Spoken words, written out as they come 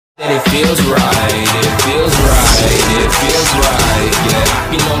feels right, it feels right, it feels right. Yeah, I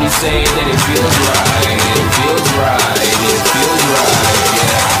can only say that it feels right, it feels right, it feels right.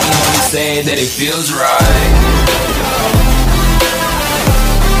 Yeah, I can only say that it feels right.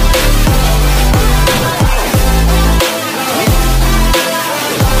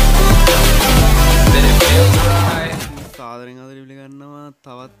 සාදරෙන් ආදරේ පිළිගන්නවා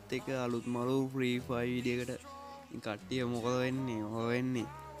තවත් එක අලුත් මරු free fire video එකට. කට්ටිය මොකද වෙන්නේ? ඔය වෙන්නේ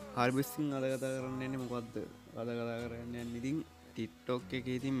හාර්බෙස්ටිං අද කතා කරන්න යන්නේ මොකද්ද? අද කතා කරන්න යන්නේ ඉතින් TikTok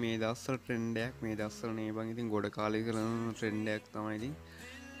එකේ ඉතින් මේ දවස්වල ට්‍රෙන්ඩ් එකක් මේ දවස්වල නේ බං ඉතින් ගොඩ කාලෙක කරන ට්‍රෙන්ඩ් එකක් තමයි ඉතින්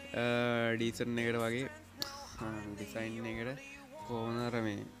ඩීසන් එකට වගේ ඩිසයින් එකට කොහොමද අර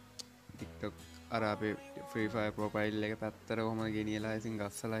මේ TikTok අර අපේ ෆ්‍රී ෆයර් ප්‍රොෆයිල් එක පැත්තට කොහොමද ගෙනියලා ඉතින්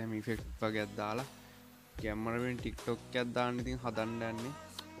ගස්සලා එහෙම ඉෆෙක්ට් වගේක් දාලා ගැම්මරෙන් TikTok එකක් දාන්න ඉතින් හදන්න යන්නේ.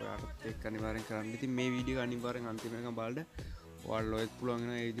 ඔයාලට ඒක අනිවාර්යෙන් කරන්න. ඉතින් මේ වීඩියෝ අනිවාර්යෙන් අන්තිම වෙනකම් බලන්න. ඔයාලට ඔයත් පුළුවන්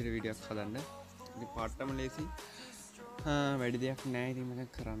වෙනවා මේ විදිහට වීඩියෝක් හදන්න. ඉතින් පාටම ලේසි. වැඩි දෙයක් නැහැ ඉතින් මේක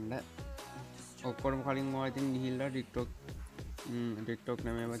කරන්න. ඔක්කොම කලින් ඔයා ඉතින් ගිහිල්ලා TikTok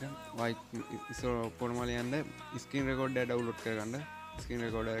නමේ මචං. ඔයා ඉස්සර ඔක්කොම වල යන්න ස්ක්‍රීන් රෙකෝඩර් එක ඩවුන්ලෝඩ් කරගන්න. ස්ක්‍රීන්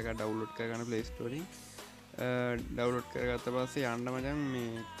රෙකෝඩර් එක ඩවුන්ලෝඩ් කරගන්න Play Store එකෙන්. ඩවුන්ලෝඩ් කරගත්ත පස්සේ යන්න මචං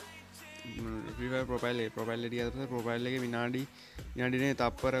මේ ෆ්‍රී ප්‍රොෆයිල් එක ගියාට පස්සේ ප්‍රොෆයිල් එකේ විනාඩිනේ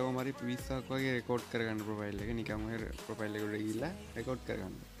තප්පර කොහමරි 20ක් වගේ රෙකෝඩ් කරගන්න ප්‍රොෆයිල් එක නිකන් ඔය ප්‍රොෆයිල් එකට ගිහිල්ලා රෙකෝඩ්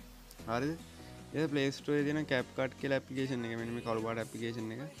කරගන්න. හරිද? ඒක Play Store එකේ තියෙන Capcut කියලා ඇප්ලිකේෂන් එක. මෙන්න මේ කළු පාට ඇප්ලිකේෂන්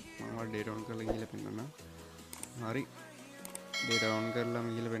එක. මම ඔයාලට data on කරලා ගිහිල්ලා පෙන්නන්නම්. හරි. data on කරලා මම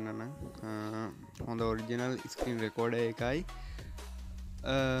ගිහිල්ලා පෙන්නන්නම්. හොඳ ඔරිජිනල් ස්ක්‍රීන් රෙකෝඩර් එකයි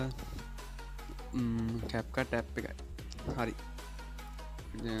Capcut app එකයි. හරි.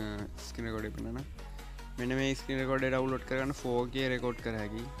 ස්ක්‍රීන් රෙකෝඩර් එක පෙන්නන්න. මෙන්න මේ ස්ක්‍රීන් රෙකෝඩර් එක ඩවුන්ලෝඩ් කරගන්න 4K රෙකෝඩ් කර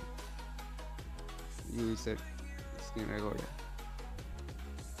හැකි user ස්ක්‍රීන් රෙකෝඩර්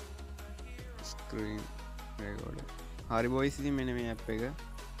හරි බොයිස්. ඉතින් මෙන්න මේ app එක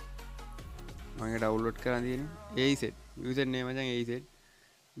මම ඒක ඩවුන්ලෝඩ් කරන් තියෙන්නේ AZ user name මචං AZ.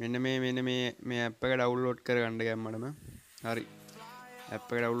 මෙන්න මේ app එක ඩවුන්ලෝඩ් කරගන්න ගැම්මඩම. හරි app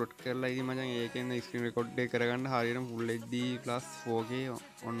එක ඩවුන්ලෝඩ් කරලා ඉතින් මචං ඒකෙන් ස්ක්‍රීන් රෙකෝඩ් එක කරගන්න හරියටම full HD plus 4K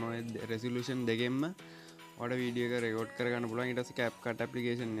on ඔය resolution දෙකෙන්ම ඔයාලට වීඩියෝ එක රෙකෝඩ් කරගන්න පුළුවන්. ඊට පස්සේ Capcut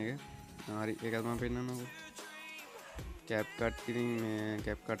application එක. හරි ඒක තමයි පෙන්නන්නකෝ. Capcut ඉතින් මේ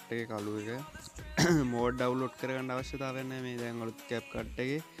Capcut එකේ කළු එක මෝඩ් ඩවුන්ලෝඩ් කරගන්න අවශ්‍යතාවයක් නැහැ. මේ දැන් අලුත් Capcut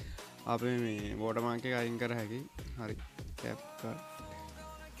එකේ අපේ මේ watermark එක අයින් කර හැකියි. හරි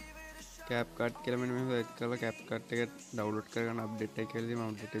Capcut කියලා මෙන්න මෙහෙම සර්ච් කරලා Capcut එක ඩවුන්ලෝඩ් කරගන්න අප්ඩේට් එක කියලා මම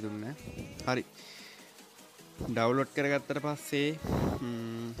අප්ඩේට් එක දුන්නා. හරි ඩවුන්ලෝඩ් කරගත්තට පස්සේ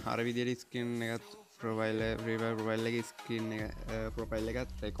අර විදිහට ස්ක්‍රීන් එකත් ප්‍රොෆයිල් එකේ ස්ක්‍රීන් එක ප්‍රොෆයිල්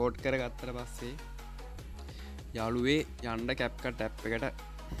එකත් රෙකෝඩ් කරගත්තට පස්සේ යාළුවේ යන්න Capcut app එකට.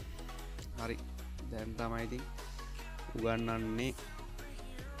 හරි දැන් තමයි ඉතින් උගන්වන්නේ.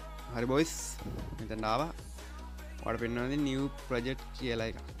 හරි බොයිස් මෙතන ආවා. ඔයාලට පෙන්වනවා ඉතින් new project කියලා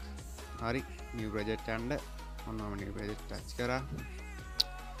එකක්. හරි new project යන්න ඔන්නම new project ටච් කරා.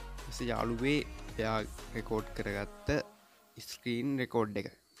 ඊට යාළුවේ එයා රෙකෝඩ් කරගත්ත ස්ක්‍රීන් රෙකෝඩ් එක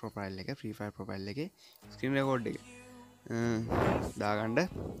ප්‍රොෆයිල් එක ෆ්‍රී ෆයර් ප්‍රොෆයිල් එකේ ස්ක්‍රීන් රෙකෝඩ් එක දාගන්න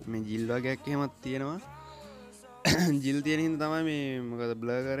මේ ජිල් වගේක් එහෙමත් තියෙනවා. ජිල් තියෙන හින්දා තමයි මේ මොකද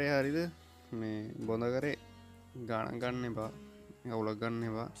බ්ලර් කරේ හරිද මේ බොඳ කරේ ගානක් ගන්න එපා. ඒක උලක් ගන්න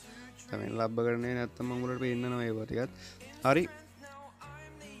එපා. තමයි ලබ්බ කරන්නේ නැත්තම් මම උඹලට පෙන්නනවා ඒවා ටිකත්. හරි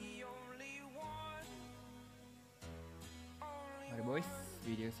හරි බොයිස්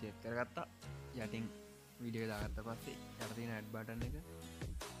වීඩියෝ සේව් කරගත්තා. යටින් වීඩියෝ දාගත්ත පස්සේ යට තියෙන ඇඩ් බටන් එක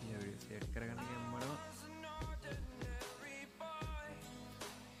වීඩියෝ සේව් කරගන්න ගමනවා.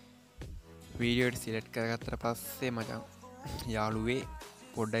 වීඩියෝට සිලෙක්ට් කරගත්තට පස්සේ මචං යාළුවේ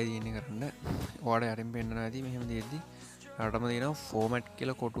පොඩ්ඩයි තියෙන්නේ කරන්න. ඔයාලට යටින් පෙන්නනවා ඇති මෙහෙම දෙද්දි රටම තියෙනවා ෆෝමැට්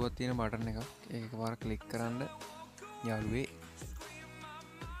කියලා කොටුවක් තියෙන බටන් එකක්. ඒක එකපාර ක්ලික් කරන්න යාළුවේ.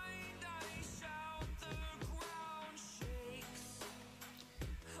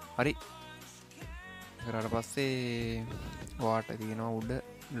 හරි කරාට පස්සේ ඔයාට තියෙනවා උඩ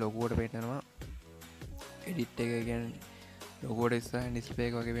ලොගුවට පෙන්නනවා එඩිට් එක කියන්නේ ලොගුවට ඉස්සරහින් ඩිස්ප්ලේ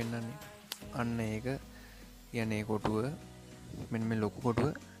එක වගේ පෙන්නන්නේ. අන්න ඒක කියන්නේ කොටුව මෙන්න මේ ලොකු කොටුව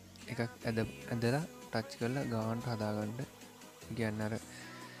එකක් ඇදලා ටච් කරලා ගානට හදාගන්න. කියන්නේ අර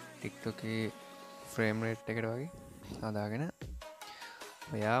TikTok එකේ ෆ්‍රේම් රේට් එකට වගේ හදාගෙන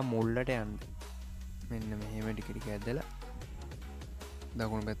ඔයා මුල්ලට යන්න. මෙන්න මෙහෙම ටික ටික ඇදලා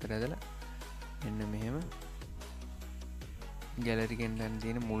දකුණු පැත්තට ඇදලා මෙන්න මෙහෙම ගැලරි එකෙන් දැන්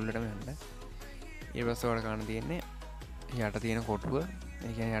තියෙන මුල්ලටම යන්න. ඊට පස්සේ ඔයාලට ගන්න තියෙන්නේ යට තියෙන කොටුව.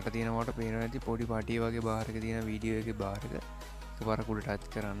 ඒ කියන්නේ යට තියෙනවට පේනවා ඇති පොඩි පටිය වගේ බාර් එක තියෙන වීඩියෝ එකේ බාර් එක එකපාරක් උඩ ටච්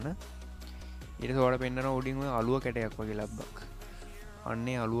කරන්න. ඊට සෝඩ පෙන්න්නන උඩින් අලුව කැටයක් වගේ ලබ්බක්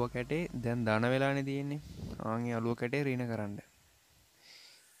අන්නේ අලුව කැටේ දැන් දන වෙලානේ තියෙන්නේ ආගේ අලුව කැටේ රීන කරන්න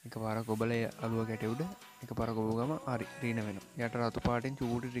එක පාර කොබල අලුව කැට උඩ එක පර කොබගම හරි රීන වෙන යට රතු පාටෙන්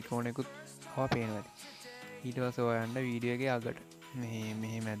චූටි රිකෝනෙකුත් හවා පේනවැති ඊට වස ඔයන්න වීඩියගේ අගට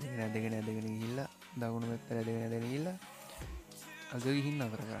මෙහ මැදගෙන ඇදගෙන ඇදගෙන ගිල්ල දකුණු පැත්ත ඇදගෙන ඇදගෙන ගිල්ල අග ගිහින්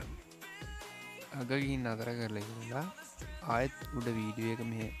අතර කරන්න අග ගිහින් අතර කරලා ඉලා ආයත් උඩ වීඩිය එක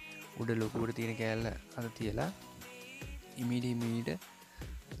මෙහ උඩ ලොකුවට තියෙන කෑල්ල අත තියලා ඉමිඩිමීට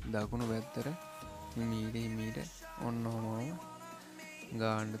දකුණු පැත්තර මීට ඔන්න හොමම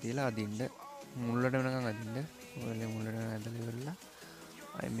ගාන්ඩ තියලා අදින්ට මුල්ලට වෙනකං අදින්ට ඔල මුල්ලට ඇදලවෙල්ලා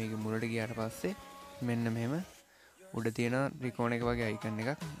අය මේක මුලට ගියාට පස්සේ මෙන්න මෙම උඩ තියෙන රිකෝන එක වගේ අයිකන්න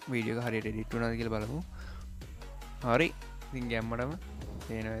එකක් වීඩියක හරියට ඩිට්ටුනාද කියල බලමු හරි ඉතින් ගැම්මටම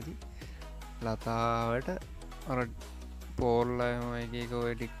පේන ඇති ලතාවට අර පෝර්ලයක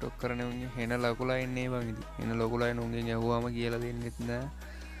ඔය ටික්ටොක් කරන උගේ හෙන ලකුලා එන්නේ බවිදි එන ලොකුලායි නොගේ ගැහවාම කියල දෙන්නෙත්න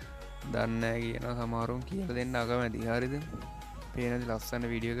දන්න කියන සමාරුම් කියල දෙන්න අකමැති හරිද පේනති ලස්සන්න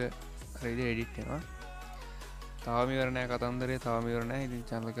විඩියක රේද එඩිට්ටෙනවා තාමිවරණය කතන්දරේ තාමිවරණය ඉතින්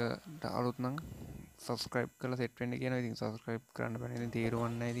චන්ලකට අලුත්නම් සස්ක්‍රයිප් කල සෙට්ෙන්ට කියන ඉතින් සස්ක්‍රයිප් කරන්න පැන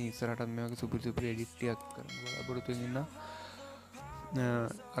තේරුවන්න ඉති ඉස්සරටත් මේක සුපිරිසුපි එඩිටියක් කර බොරුතුන්න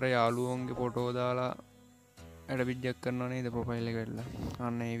අර යාලුවන්ගේ පොටෝ දාලා ඇඩ විද්‍යක් කරනනේ ද ප්‍රොෆයිල්ල වෙල්ලා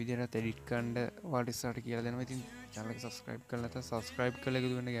අන්න ඒ විදියට එඩිට් කන්ඩ වාටිස්සට කියලා දෙනවා ඉතින් චනලක සස්ක්‍රයිප් කරලත සස්ක්‍රයිප් කල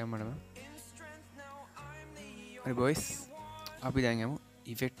එකතුවන්න ගැමටම බොයිස් අපි දැන්ගමු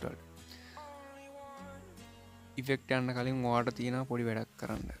ඉෆෙක්ටල් ඉෆෙක්ට යන්න කලින් වාට තියෙන පොඩි වැඩක්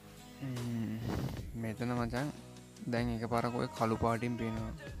කරන්න මෙතන මචන් දැන් එක පරකොය කළු පාටින්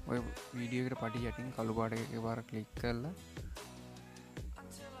පේනවා ඔය වීඩියෝකට පටි යටින් කළු පාට එක පාර කලික් කරලා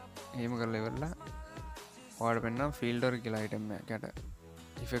ඒම කරල වෙල්ලා වාට පෙන්නම් ෆිල්ඩර් කියලා අයිටම කට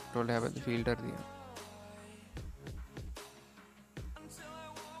ඉෆෙක්ටෝල්ඩ හැබැති ෆිල්ටර් තියෙන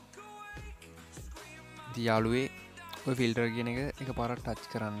යාලුවේ ඔය ෆිල්ටර් කියන එක පාරක්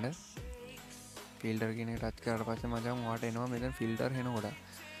ටච් කරන්න ෆිල්ටර් කියන ටච් කරට පස්ස මචන් වාට එනවා මෙතන් ෆිල්ටර් හෙනකොට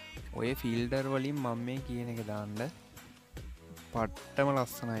ඔය ෆිල්ටර් වලින් මම මේ කියන එක දාන්න පට්ටම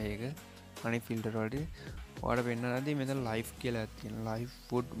ලස්සන ඒක අනි ෆිල්ටර් වලට වාට පෙන්න්න නදී මෙත ලයිෆ් කියලා තියෙන ලයි්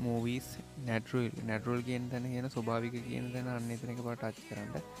ෆුඩ් මූවීස් නැටරල් කියෙන් තැන කියන ස්වභාවික කියන තැන අන්න එතන එක පට ටච්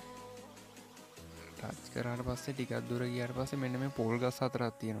කරන්න ටච් කරට පස්සේ ටිකක් දුර ගියට පස්සේ මෙන්න මේ පොල් ගස්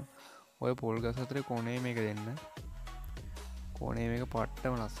අතරත් තියෙනවා ඔය පොල් ගස් අතර කොනේ මේක දෙන්න කෝනේ මේක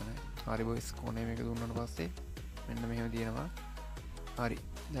පට්ටම ලස්සනයි හරි බොයිස් කෝනේ මේක දුන්නට පස්සේ මෙන්න මෙහෙම තියෙනවා හරි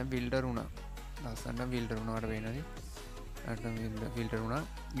දැන් ෆිල්ටර් වුණා ලස්සන්ට ෆිල්ටර් වුණාට වෙනද ෆිල්ටර් වුණා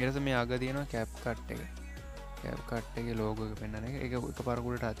ගෙරස මේ අග තියෙනවා කැප්කට් එක කැප්කට් එක ලෝගෝ එක පෙන්වන එක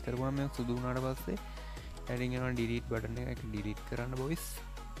පරකුට ටච් කරපුවාම මේ සුදු වුණාට පස්සේ ඇඩින් යනවා ඩිලීට් බටන් එක ඩිලීට් කරන්න බොයිස්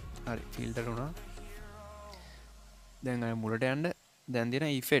හරි ෆිල්ටර් වුණා දැන් අය මුලට යන්න දැන් තියෙන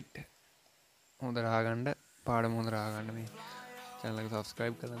ඉෆෙක්ට් හොඳ රාගන්න පාඩම හොඳ රාගන්න මේ චැනලක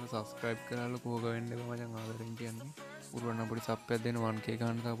සබස්ක්‍රයිබ් කරන්න සබස්ක්‍රයිබ් කරලා කෝක වෙන්න එපා මචං ආදරෙන් කියන්නේ උරුවන්න පොඩි සබ් එකක් දෙන්න 1k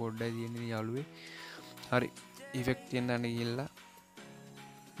ගන්න තා පොඩ්ඩයි තියෙන්නේ යාළුවේ හරි ඉෆෙක්ට් තියෙන දන්න ගිහලා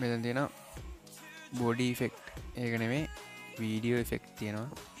මෙතන තියෙනවා බොඩි ඉෆෙක්ට් ඒක නෙමෙයි වීඩියෝ ඉෆෙක්ට් තියෙනවා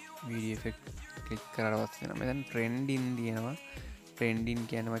වීඩියෝ ඉෆෙක්ට් ක්ලික් කරලා පස්සේ තියෙනවා මෙතන ට්‍රෙන්ඩින් තියෙනවා ට්‍රෙන්ඩින්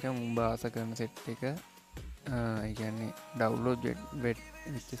කියන්නේ මචං උඹ ආස කරන සෙට් එක ඒ කියන්නේ ඩවුන්ලෝඩ්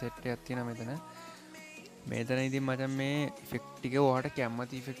වෙච්ච සෙට් එකක් තියෙනවා මෙතන ඉතින් මචන් මේ ඉෆෙක්ට් ටික ඔයාලට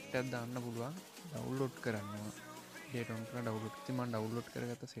කැමති ඉෆෙක්ට් එකක් දාන්න පුළුවන් ඩවුන්ලෝඩ් කරන්න ඩේටෝන් කරලා ඩවුන්ලෝඩ් ඉතින් මම ඩවුන්ලෝඩ්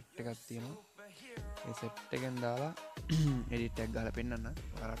කරගත්ත සෙට් එකක් තියෙනවා ඒ සෙට් එකෙන් දාලා එඩිට් එකක් ගහලා පෙන්නන්න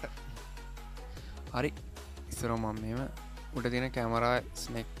ඔයාලට හරි ඉස්සරව මම මෙහෙම උඩ තියෙන කැමරා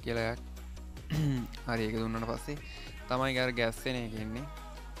ස්නෙක් කියලා එකක් හරි ඒක දුන්නාට පස්සේ තමයි අර ගැස්සෙන එක එන්නේ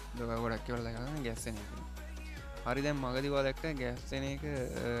දොග ගොඩක් කියලා දැකලා ගැස්සෙන එක හරි දැන් මගදී ඔයා දැක්ක ගැස්සෙන එක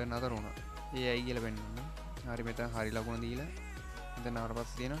නතර වුණා ඒ ඇයි කියලා පෙන්වන්න හරි මෙතන හරි ලකුණ දීලා මෙතන ආවට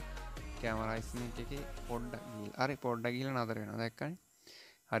පස්සේ තියෙන කැමරා ස්නෙක් එකේ පොඩ්ඩක් ගිහලා හරි පොඩ්ඩක් ගිහලා නතර වෙනවා දැක්කනේ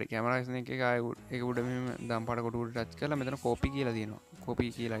හරි කැමරා ස්නෙක් එක ආයෙ ඒක උඩ මෙහෙම දම් පාට කොට උඩ ටච් කරලා මෙතන කෝපි කියලා තියෙනවා කෝපි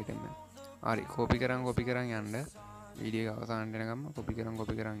කියලා අයිටම් එක හරි කෝපි කරන් යන්න වීඩියෝ එක අවසානට එනකම් කෝපි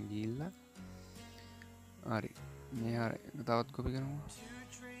කරන් ගිහිල්ලා හරි මේ හරි තවත් කෝපි කරමු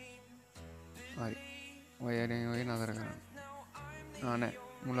හරි ඔය නතර කරන්න නෑ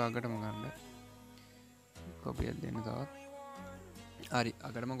මුල අගටම ගන්න කොපියක් දෙන්න තවත් හරි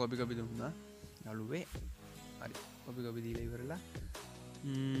අගටම කොපි දුන්නා යාළුවේ හරි කොපි දීලා ඉවරලා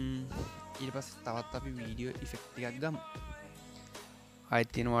ඊට පස්සේ තවත් අපි වීඩියෝ ඉෆෙක්ට් එකක් ගමු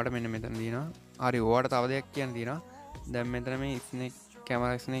ආයෙත් තියෙනවාට මෙන්න මෙතන දිනවා හරි ඔයාලට තව දෙයක් කියන්න තියෙනවා දැන් මෙතන මේ ස්නෙක්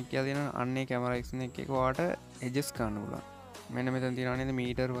කැමරා ස්නෙක් කියලා තියෙනවා අන්නේ කැමරා ස්නෙක් එක ඔයාලට ඇඩ්ජස්ට් කරන්න පුළුවන් මෙන්න මෙතන තියෙනවා නේද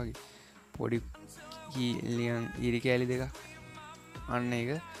මීටර් වගේ පොඩි කීලියන් ඉරි කෑලි දෙක අන්න එක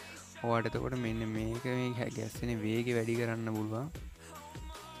ඔයාට එතකොට මෙන්න මේක මේ ගැස්සෙන වේගය වැඩි කරන්න පුළුවන්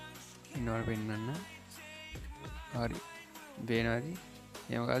ඉන්නවට පෙන්වන්න හරි පේනවාද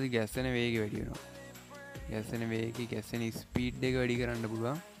එමකාද ගැස්සෙන වේගය වැඩි වෙනවා ගැස්සෙන වේගය ගැස්සෙන ස්පීඩ් එක වැඩි කරන්න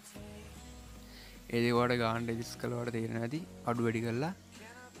පුළුවන් ඒදේවට ගාන්ඩ එදිස් කළවට තේරෙන ඇති අඩු වැඩි කරලා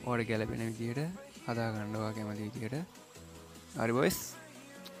ඕට ගැලපෙන විදියට හදා ගණ්ඩවා කැමති විදියට හරි බොයිස්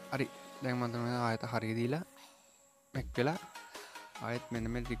හරි දැන් මතම ආයත හරිදීලා මැක් වෙලා ආයත්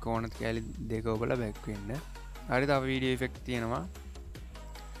මෙනම ත්‍රිකෝණත් කෑලි දෙක ඔබල බැක්වෙන්න හරි තව වීඩියෝ ෆෙක්් තියෙනවා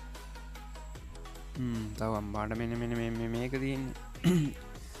තවම් බාඩ මෙන මේක තියන්න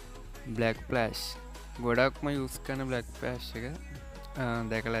බ්ලක් ප්ලෑෂ් ගොඩක්ම යුස් කන බ්ලක් පෑශ් එක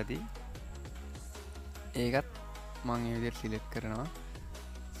දැකල ඇති ඒකත් මං විදියට සිලෙට් කරනවා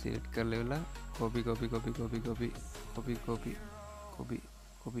සිලෙට් කරලවෙලා copy copy copy copy copy copy copy copy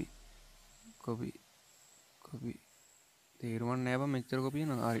copy copy copy තේරුවන් නෑබ මෙච්චර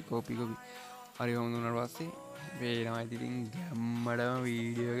කොපියන හරි කෝපි කොපි හරි හොඳුනට පස්සේ වේනවා ඉතිරින් ගැම්මටම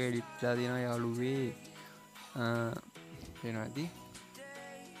වීඩියෝක එඩිට්ලා තියෙන යාලුවේ වෙන ඇති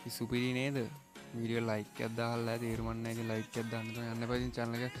ඉසුපිරි නේද වීඩියෝ ලයික් අදදාහල්ලා තේරුමන්න ඇති ලයික් අදන්න යන්න පති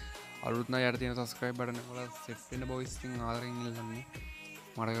චන්නක අලුත්න යටතින සස්ක්‍රයිබ් බටන ල සෙට්න බොයිස්තිං ආදරඉල්ලන්නේ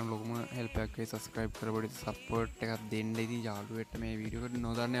මටකම් ලොකම හෙල්පක්ේ සස්ක්‍රයිබ් කරබට සපෝට් එකක් දෙන්න ති යාලුවට මේ වීඩියෝකට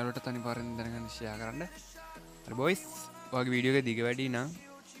නොදන්න අලට තනි පරන් දරගන්න ශය කරන්න බොයිස් වගේ වීඩියෝක දිග වැඩි නම්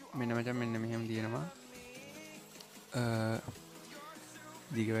මෙන්න මචන් මෙන්න මෙහෙම තියෙනවා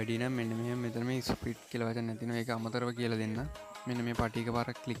දිග වැඩින මෙන්න මෙ මෙතන මේ ස්පිට් කියල වචන නැතින එක අමතරව කියල දෙන්න මෙන්න මේ පටික පාර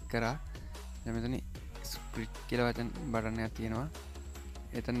කලික් කරා මෙතන ස්පිට් කියල වචන් බටනයක් තියෙනවා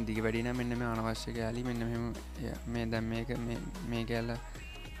එතන දිග වැඩින මෙන්න මේ අනවශ්‍ය කෑලි මෙන්න මේ දැම් මේක මේ කෑල්ල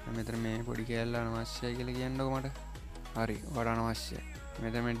මෙතර මේ පොඩි කෑල්ල අනවශ්‍යය කියල කියන්නකොමට හරි වඩ අනවශ්‍ය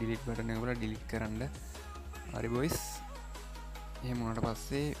මෙතම ඩිලිට් බටන කට ඩිලිට් කරන්න හරි බොයිස් එහෙමනට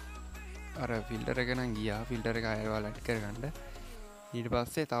පස්සේ අර ෆිල්ටර එකන ගියා ෆිල්ටර එක අයවා ලට් කරගන්න ඊට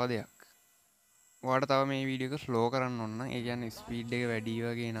පස්සේ තව දෙයක් වාට තව මේ වීඩියක ස්ලෝ කරන්න ඔන්න ඒගැන්න ස්පීඩ් එක වැඩී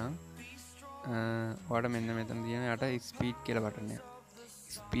වගේ නම් වාට මෙන්න මෙතන තියෙන යට ස්පීඩ් කියල බටනය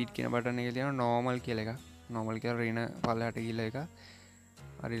ස්පීඩ් කියන බටන එක තියෙන නෝමල් කියල එක නොමල් කියල රන පල්ල හට කියල එක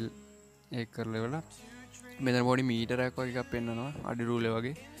අරි ඒ කරලවල මෙතන පොඩි මීටරයක් වගේ එකක් පෙන්න්නනවා අඩිරූල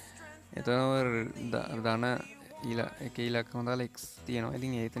වගේ එතන දන එක ඉලක් හොඳ ලෙක් තියනවා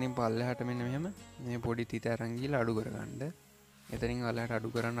ඉතින් ඒතනින් පල්ල හට මෙන්න මෙහම මේ පොඩි තිත ඇරංගිල අඩු කරගන්නඩ එතනින් අල්ලට අඩු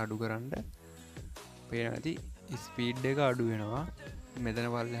කරන්න පේනති ස්පීඩ් එක අඩු වෙනවා මෙතන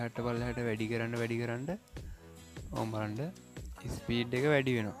පල්ලහට පල්ලහට වැඩි කරන්න ඔම්බරන්ඩ ස්පීඩ් එක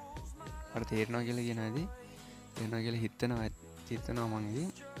වැඩි වෙනවා අට තේරනවා කියල ගෙනද එන කියල හිත්තනවා චිත්තනවා මංදී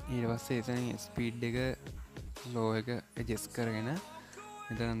ඊට පස්සේ එතන ස්පීඩ් එක ලෝ එක ජෙස් කරගෙන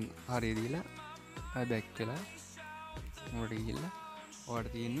මෙතන හරිදීලා බැක් වෙලා මොට කියල්ල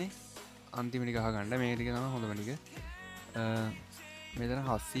ඕට තියෙන්නේ අන්තිමටි කහගණ්ඩ මේටික තම හොඳමටික මෙතන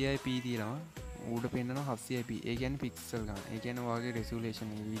හස්සියයි පීතිනවා ඌට පෙන්න්න හස්සියප ඒගැන් පික්සල් ගන්න ඒගැන වගේ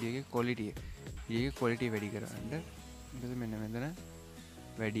රෙසුලේෂන් වීඩියගේ කොලිටිය ඒ කොලිටි වැඩි කරන්න මෙන්න මෙතන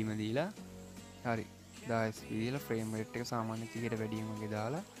වැඩීම දීලා හරි දස්ල ෆ්‍රේම් ට් එක සාමාන්‍ය තිකට වැඩීමගේ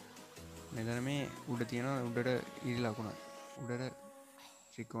දාලා මෙතන මේ උඩ තියෙන උඩට ඉරි ලකුණ උඩට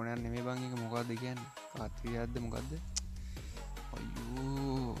ත්‍රිකෝණයක් නෙමේ බංගක මොකක්ද කියන්න කාත්‍රියද්ද මොකක්ද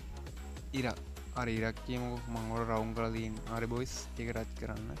අයෝ ඉරක් අර ඉරක් කියම මංගොල රවුන් කරලදීන් අර බොයිස් එක රච්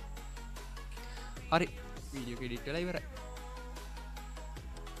කරන්න හරි වීඩියෝ කෙඩිට්ටල ඉවර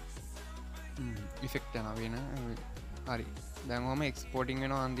ඉෆෙක්ට යන වෙන හරි දැන්ම එක්ස්පෝටිං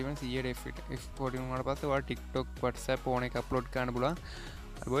වෙන අන්තිම සියට එක්ස්පෝටිං ට පස්සවා ටික්ටොක් වටස පෝන එක අප්ලෝඩ් කන්න පුලා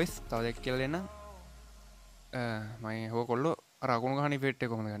බොයිස් තවදැක් කියල දෙන්න මයි හෝ කොල්ලො රකුණු හනි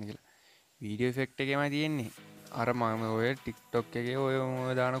පෙට්ට කොමද ගන කියලා වීඩියෝ ෆෙක්් එකම තියෙන්නේ අර මම ඔය ටික්ටොක් එක ඔය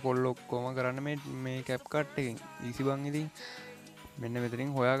දාන කොල්ලොක්කෝම කරන්න මේ කැප් කට් එකින් ඊසි බං ඉතින් මෙන්න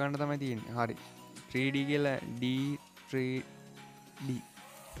මෙතරින් හොයා ගන්න තමයි තියෙන හරි 3D කියලා D3D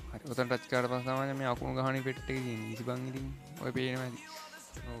හරි ඔතන ටච් කරලා පස්ස තමයි මේ අකුණු ගහන පෙට්ට එක තියෙන්නේ ඊසි බං ඉතින් ඔය පේනවා ඇති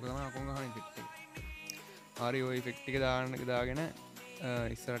ඕක තමයි අකුණු ගහන පෙට්ට එක හරි ඔය ඉෆෙක්ට් එක දාගෙන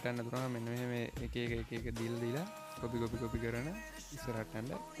ඉස්සරහට යන්න තුනම මෙන්න මේ එක දීලා දීලා කොපි කරන ඉස්සරහට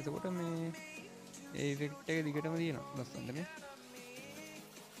යන්න එතකොට මේ ඒ ඉෆෙක්ට් එක දිගටම තියෙනවා ලස්සනට නේ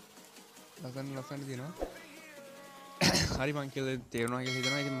ලස්සන තියෙනවා හරි මං කියලා තේරුණා කියලා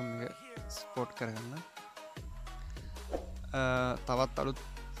හිතනවා ඉතින් මම මේක ස්පොට් කරගන්න තවත් අලුත්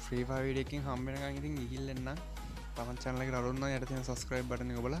ෆ්‍රී ෆයර් වීඩියෝ එකකින් හම්බ වෙනකන් ඉතින් ගිහිල්ලා එන්න තමන් channel එකට අලුත් නම් යට තියෙන subscribe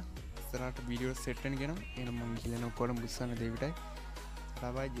button එක ඔබලා ඉස්සරහට වීඩියෝ සෙට් වෙන කියනවා එහෙනම් මං ගිහිල්ලා ඔක්කොම බුස්සන්න දෙවිටයි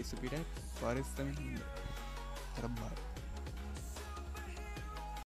තාවයි ජෙසුපිටයි පරිස්සමින් තරබ්බා